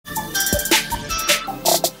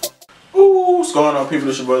What's going on, people?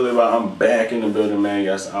 This your boy Lil. I'm back in the building, man.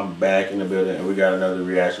 Yes, I'm back in the building, and we got another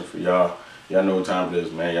reaction for y'all. Y'all know what time it is,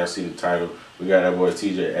 man. Y'all see the title. We got that boy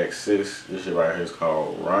Teejayx6. This shit right here is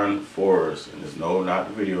called Run Forest, and it's not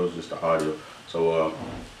the video, it's just the audio. So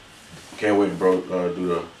can't wait, bro. Do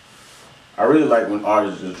the. I really like when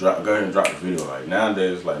artists just go ahead and drop the video. Like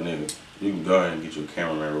nowadays, like nigga, you can go ahead and get your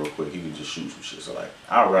cameraman real quick. He can just shoot some shit. So like,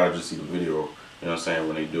 I'd rather just see the video. You know what I'm saying,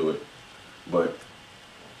 when they do it, but.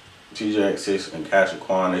 Teejayx6 and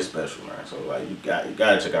Quan, they special, man. So like you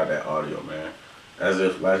gotta check out that audio, man. As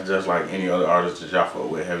if that's just like any other artist that y'all fuck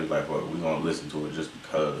with heavy, like we gonna listen to it just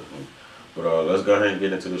because. But let's go ahead and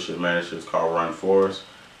get into this shit, man. This shit's called Run Forest.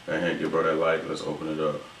 Go ahead and give bro that like. Let's open it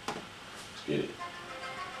up. Let's get it.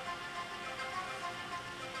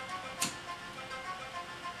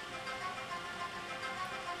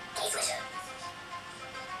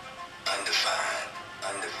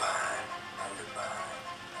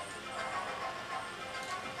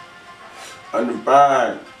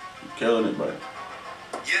 Undefined. Killing it, buddy.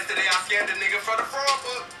 Yesterday I scammed a nigga for the fraud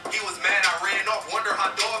book. He was mad, I ran off, wonder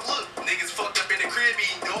how dog look. Niggas fucked up in the crib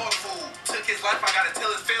eating dog food. Took his life, I gotta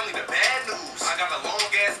tell his family the bad news. I got a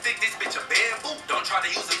long ass stick, this bitch a bamboo. Don't try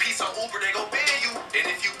to use a piece of Uber, they gon' ban you. And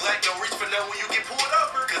if you black, don't reach for no when you get pulled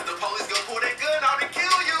over. Cause the police gon' pull their gun out and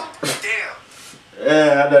kill you. Damn.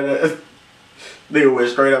 Yeah, I know that. Nigga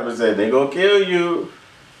went straight up and said, they gon' kill you.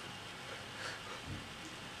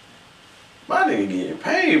 My nigga getting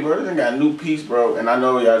paid, bro. This nigga got a new piece, bro. And I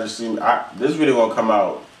know y'all just seen me. This video gonna come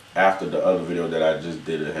out after the other video that I just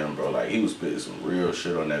did of him, bro. Like, he was spitting some real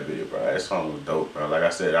shit on that video, bro. That song was dope, bro. Like I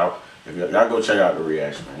said, if y'all go check out the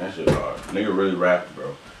reaction, man. That shit hard. Nigga really rapping,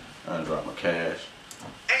 bro. I done dropped my cash.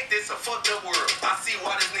 Ain't this a fucked up world? I see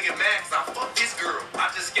why this nigga mad, cause I fucked this girl. I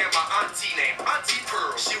just scammed my auntie named Auntie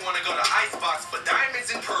Pearl. She wanna go to Icebox for diamonds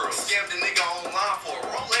and pearls. Scammed the nigga online for a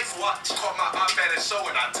Rolex watch. Caught my op at a show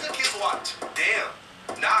and I took his watch. Damn,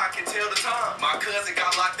 now I can tell the time. My cousin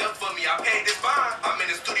got locked up for me, I paid his fine. I'm in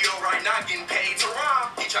the studio right now getting paid to rhyme.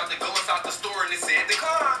 He tried to go inside the store and it said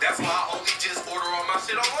decline. That's why I only just order all my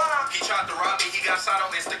shit online. He tried to rob me, he got shot on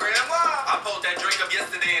Instagram Live. I pulled that drink up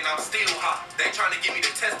yesterday and I'm still hot. They trying to get me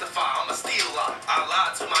to testify, I'm a steal lot. I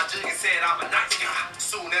lied to my jug and said I'm a nice guy.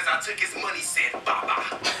 Soon as I took his money, said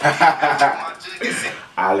bye-bye. My jug and said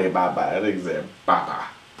Alibaba, that nigga said bye-bye.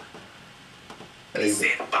 He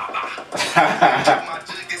said bye-bye. My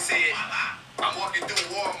jug and said I'm walking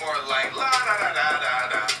through Walmart like la da da da da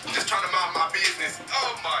da. Just trying to mind my business.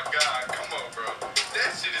 Oh my God, come on, bro.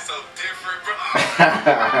 That shit is so different, bro.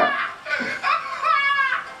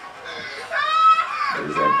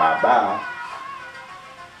 He said bye-bye.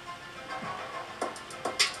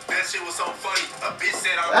 That shit was so funny. A bitch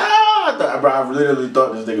said I literally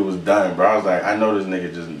thought this nigga was done, bro. I was like, I know this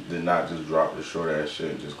nigga just did not just drop the short ass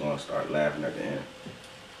shit and just gonna start laughing at the end.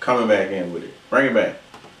 Coming back in with it. Bring it back.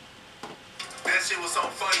 That shit was so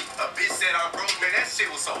funny. A bitch said I'm broke, man. That shit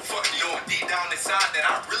was so funny. Knowing deep down inside that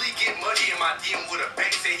I really get money. In my DM with a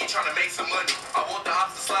bank said he trying to make some money. I want the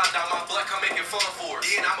ops to slide down my block, I'm making fun for it.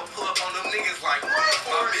 Then I'ma pull up on them niggas like, run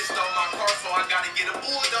for it. My bitch stole my car, so I gotta get a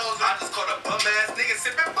bulldozer. I just caught a bum ass nigga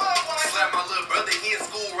sipping Budweiser. Slap my little brother, he in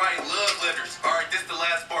school writing love letters. Alright, this the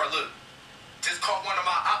last part, look. Just caught one of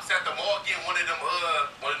my ops at the mall getting one of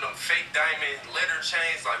them fake diamond letter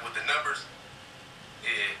chains, like with the numbers.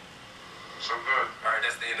 Yeah. So good. Alright,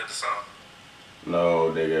 that's the end of the song.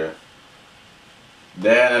 No, nigga.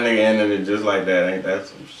 That nigga ended it just like that. Ain't that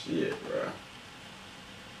some shit, bro?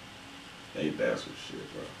 Ain't that some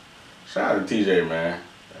shit, bro? Shout out to TJ, man.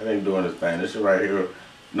 That nigga doing his thing. This shit right here,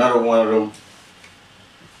 another one of them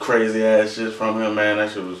crazy ass shits from him, man.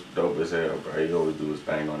 That shit was dope as hell, bro. He always do his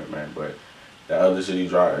thing on it, man. But that other shit he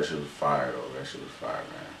dropped, that shit was fire, though. That shit was fire,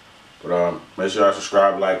 man. But make sure y'all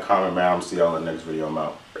subscribe, like, comment, man. I'm gonna see y'all in the next video. I'm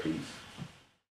out. Peace.